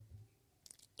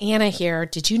Anna here.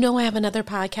 Did you know I have another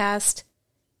podcast?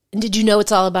 And did you know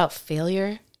it's all about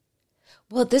failure?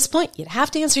 Well, at this point, you'd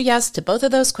have to answer yes to both of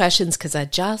those questions because I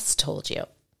just told you.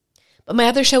 But my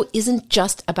other show isn't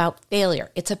just about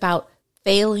failure. It's about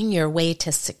failing your way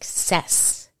to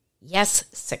success. Yes,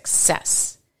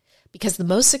 success. Because the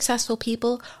most successful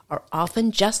people are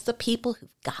often just the people who've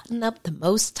gotten up the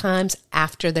most times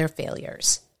after their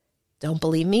failures. Don't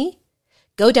believe me?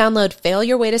 Go download Fail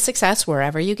Your Way to Success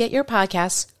wherever you get your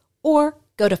podcasts, or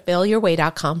go to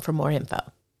failyourway.com for more info.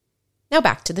 Now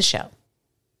back to the show.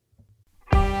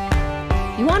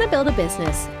 You want to build a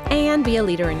business and be a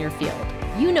leader in your field.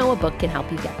 You know a book can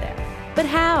help you get there. But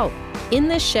how? In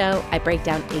this show, I break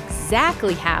down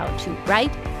exactly how to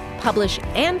write, publish,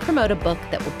 and promote a book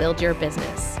that will build your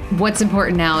business. What's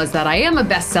important now is that I am a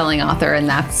best-selling author, and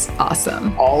that's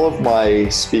awesome. All of my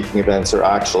speaking events are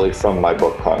actually from my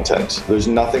book content. There's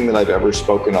nothing that I've ever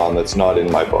spoken on that's not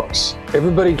in my books.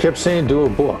 Everybody kept saying do a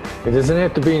book. It doesn't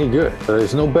have to be any good.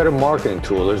 There's no better marketing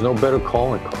tool. There's no better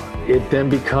calling card. It then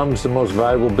becomes the most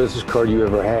valuable business card you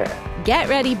ever had. Get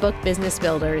ready, book business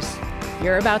builders.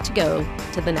 You're about to go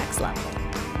to the next level.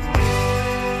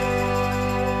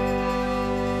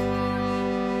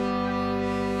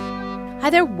 Hi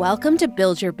there, welcome to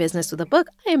Build Your Business with a Book.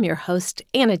 I am your host,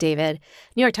 Anna David,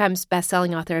 New York Times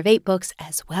bestselling author of 8 books,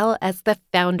 as well as the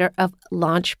founder of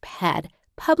Launchpad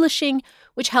Publishing,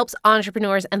 which helps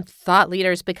entrepreneurs and thought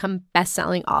leaders become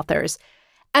bestselling authors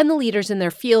and the leaders in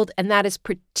their field. And that is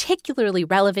particularly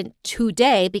relevant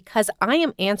today because I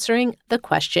am answering the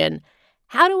question,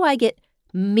 how do I get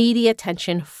media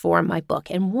attention for my book?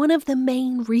 And one of the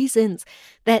main reasons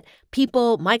that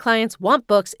people, my clients, want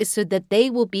books is so that they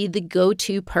will be the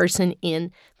go-to person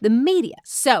in the media.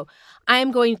 So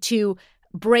I'm going to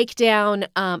break down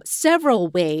several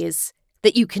ways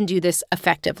that you can do this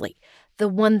effectively. The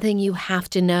one thing you have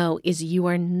to know is you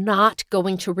are not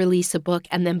going to release a book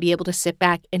and then be able to sit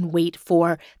back and wait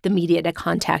for the media to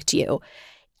contact you.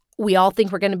 We all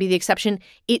think we're going to be the exception.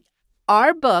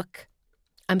 Our book,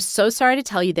 I'm so sorry to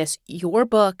tell you this, your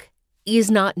book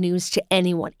is not news to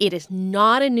anyone. It is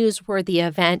not a newsworthy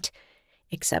event,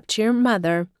 except to your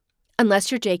mother,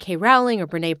 unless you're J.K. Rowling or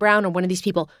Brené Brown or one of these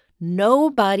people.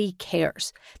 Nobody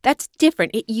cares. That's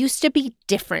different. It used to be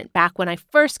different. Back when I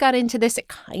first got into this, it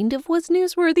kind of was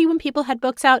newsworthy when people had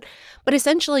books out. But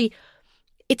essentially,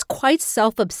 it's quite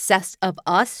self-obsessed of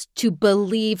us to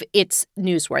believe it's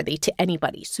newsworthy to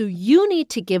anybody. So you need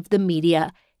to give the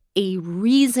media a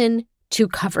reason to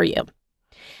cover you.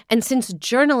 And since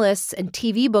journalists and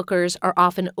TV bookers are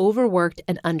often overworked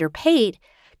and underpaid,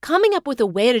 coming up with a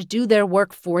way to do their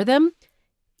work for them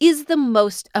is the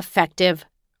most effective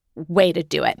way to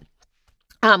do it.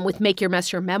 With Make Your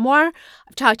Mess Your Memoir,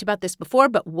 I've talked about this before,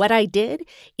 but what I did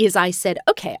is I said,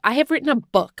 okay, I have written a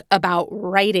book about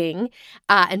writing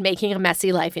and making a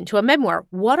messy life into a memoir.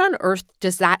 What on earth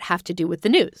does that have to do with the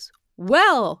news?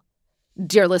 Well,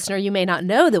 dear listener, you may not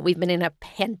know that we've been in a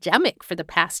pandemic for the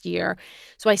past year.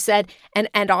 So I said,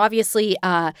 and obviously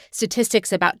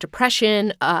statistics about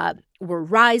depression were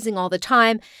rising all the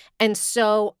time. And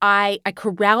so I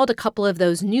corralled a couple of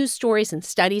those news stories and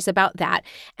studies about that.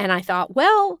 And I thought,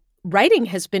 well, writing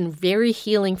has been very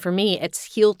healing for me.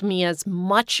 It's healed me as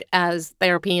much as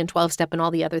therapy and 12-step and all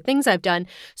the other things I've done.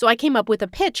 So I came up with a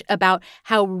pitch about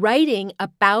how writing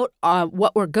about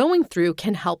what we're going through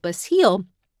can help us heal.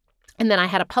 And then I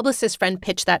had a publicist friend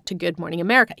pitch that to Good Morning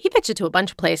America. He pitched it to a bunch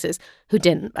of places who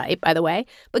didn't, right, by the way,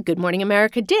 but Good Morning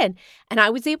America did. And I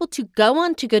was able to go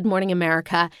on to Good Morning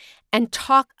America and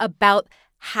talk about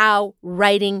how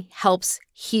writing helps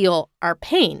heal our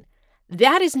pain.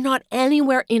 That is not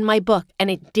anywhere in my book, and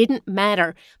it didn't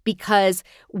matter because,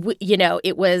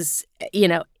 it was,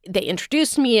 they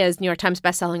introduced me as New York Times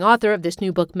bestselling author of this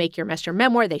new book, Make Your Mess Your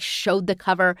Memoir. They showed the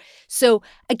cover. So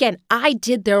again, I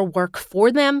did their work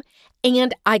for them,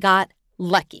 and I got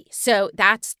lucky. So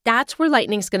that's where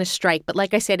lightning's going to strike. But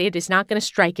like I said, it is not going to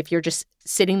strike if you're just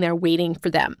sitting there waiting for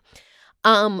them.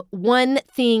 One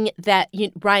thing that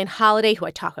Ryan Holiday, who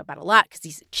I talk about a lot because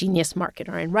he's a genius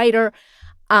marketer and writer,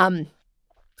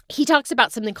 he talks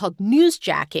about something called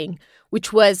newsjacking,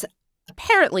 which was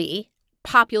apparently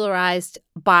popularized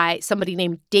by somebody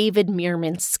named David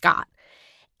Meerman Scott.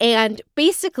 And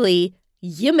basically,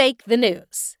 you make the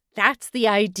news. That's the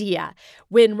idea.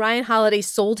 When Ryan Holiday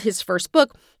sold his first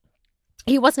book,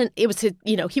 he was known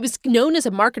as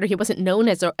a marketer. He wasn't known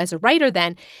as a writer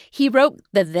then. He wrote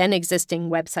the then existing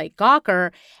website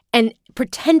Gawker and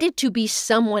pretended to be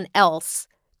someone else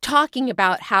talking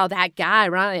about how that guy,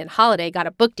 Ryan Holiday, got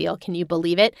a book deal. Can you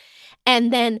believe it?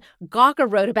 And then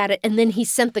Gawker wrote about it, and then he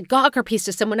sent the Gawker piece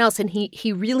to someone else, and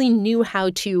he really knew how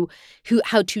to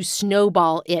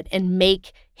snowball it and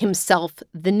make himself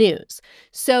the news.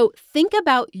 So think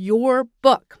about your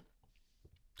book.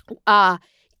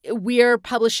 We're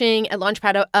publishing at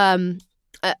Launchpad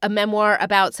a memoir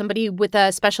about somebody with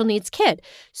a special needs kid.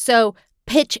 So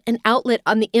pitch an outlet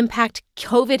on the impact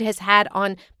COVID has had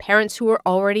on parents who are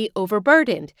already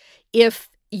overburdened. If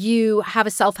you have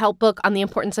a self-help book on the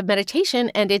importance of meditation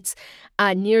and it's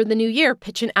near the new year,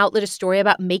 pitch an outlet, a story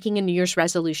about making a New Year's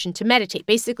resolution to meditate.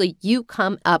 Basically, you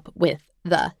come up with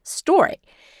the story.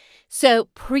 So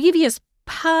previous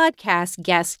podcast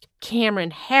guest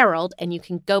Cameron Herold, and you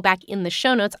can go back in the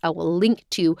show notes. I will link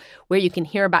to where you can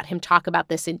hear about him talk about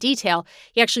this in detail.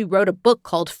 He actually wrote a book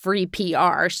called Free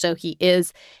PR, so he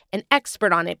is an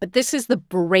expert on it. But this is the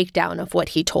breakdown of what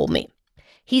he told me.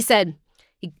 He said,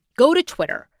 go to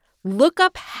Twitter, look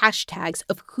up hashtags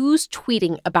of who's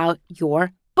tweeting about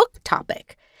your book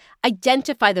topic.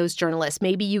 Identify those journalists.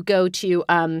 Maybe you go to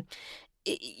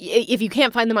if you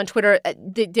can't find them on Twitter,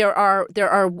 there are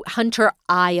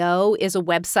Hunter.io is a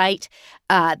website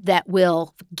that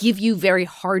will give you very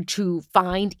hard to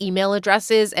find email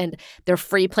addresses, and their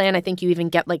free plan, I think you even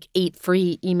get like 8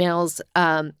 free emails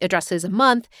addresses a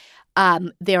month.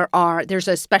 There's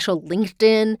a special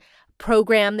LinkedIn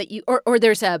program that you or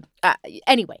there's a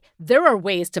anyway, there are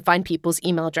ways to find people's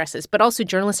email addresses, but also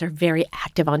journalists are very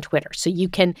active on Twitter, so you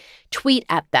can tweet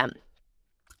at them.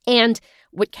 And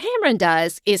what Cameron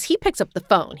does is he picks up the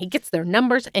phone, he gets their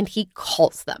numbers, and he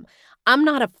calls them. I'm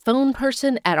not a phone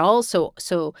person at all, so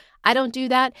I don't do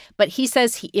that. But he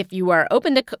says if you are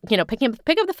open to pick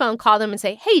up the phone, call them and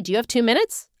say, hey, do you have 2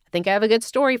 minutes? I think I have a good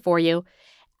story for you.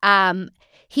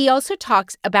 He also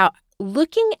talks about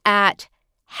looking at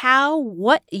how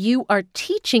what you are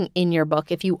teaching in your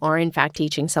book, if you are in fact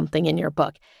teaching something in your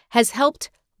book, has helped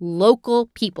local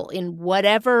people in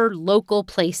whatever local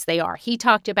place they are. He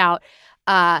talked about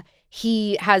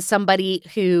he has somebody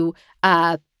who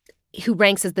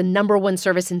ranks as the #1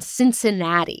 service in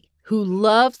Cincinnati who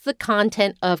loves the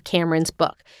content of Cameron's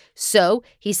book. So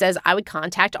he says, I would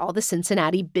contact all the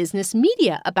Cincinnati business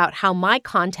media about how my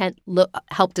content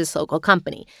helped this local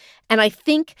company. And I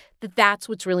think that that's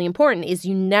what's really important is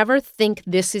you never think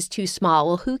this is too small.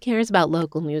 Well, who cares about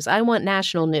local news? I want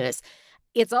national news.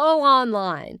 It's all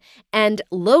online, and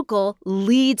local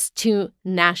leads to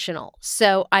national.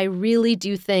 So I really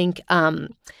do think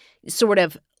sort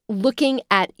of looking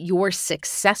at your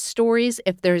success stories,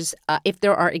 if there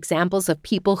are examples of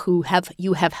people who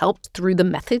you have helped through the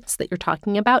methods that you're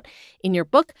talking about in your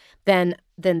book, then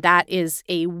that is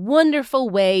a wonderful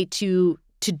way to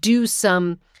do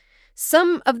some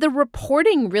of the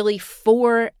reporting really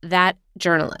for that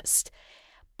journalist.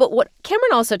 But what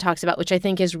Cameron also talks about, which I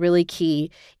think is really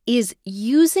key, is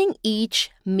using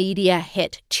each media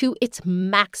hit to its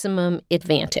maximum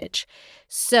advantage.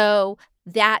 So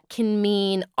that can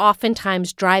mean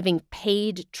oftentimes driving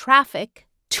paid traffic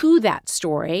to that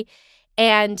story,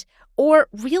 or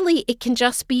really it can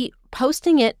just be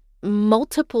posting it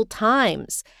multiple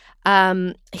times.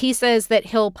 He says that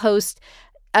he'll do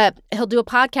a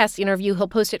podcast interview. He'll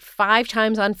post it 5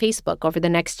 times on Facebook over the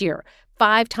next year,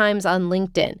 5 times on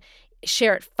LinkedIn,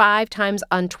 share it 5 times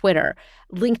on Twitter,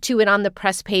 link to it on the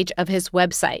press page of his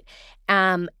website,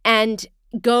 and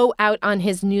go out on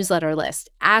his newsletter list,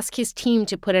 ask his team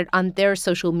to put it on their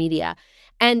social media.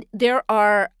 And there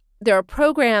are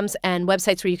programs and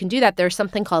websites where you can do that. There's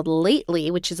something called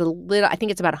Lately, which is I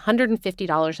think it's about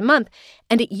 $150 a month,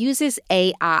 and it uses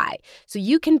AI. So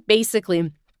you can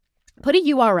basically put a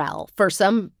URL for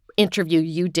some interview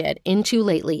you did into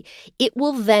Lately. It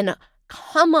will then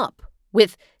come up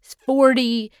with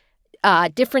 40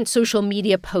 different social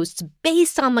media posts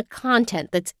based on the content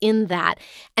that's in that,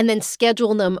 and then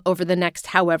schedule them over the next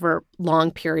however long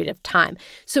period of time.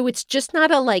 So it's just not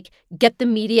a get the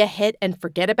media hit and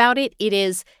forget about it. It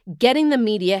is getting the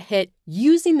media hit,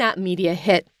 using that media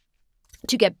hit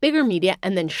to get bigger media,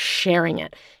 and then sharing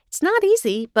it. It's not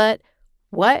easy, but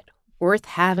what worth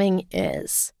having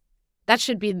is. That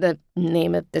should be the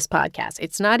name of this podcast.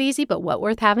 It's not easy, but what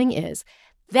worth having is.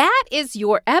 That is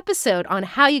your episode on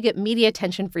how you get media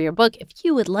attention for your book. If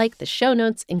you would like the show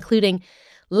notes, including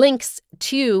links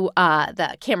to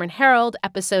the Cameron Herold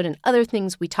episode and other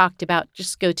things we talked about,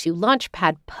 just go to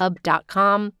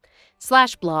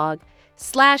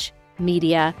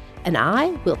launchpadpub.com/blog/media, and I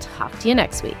will talk to you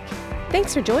next week.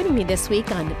 Thanks for joining me this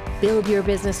week on Build Your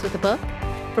Business with a Book.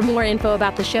 For more info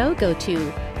about the show, go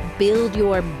to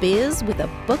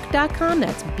buildyourbizwithabook.com.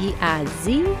 That's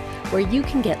BIZ. where you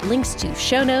can get links to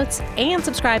show notes and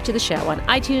subscribe to the show on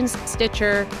iTunes,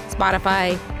 Stitcher,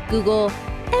 Spotify, Google,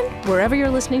 and wherever you're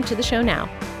listening to the show now.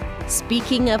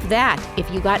 Speaking of that, if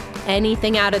you got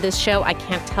anything out of this show, I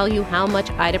can't tell you how much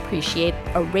I'd appreciate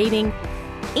a rating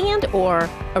and or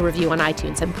a review on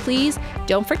iTunes. And please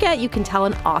don't forget you can tell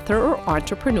an author or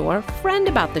entrepreneur friend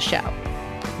about the show.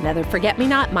 Another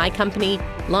forget-me-not, my company,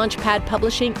 Launchpad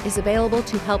Publishing, is available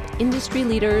to help industry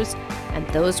leaders and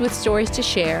those with stories to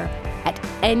share at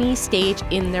any stage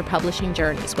in their publishing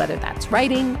journeys, whether that's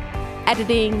writing,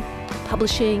 editing,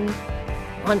 publishing,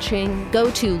 launching.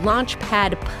 Go to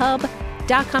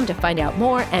launchpadpub.com to find out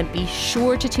more, and be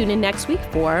sure to tune in next week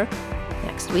for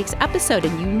next week's episode.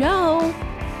 And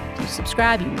if you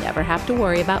subscribe, you never have to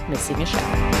worry about missing a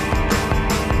show.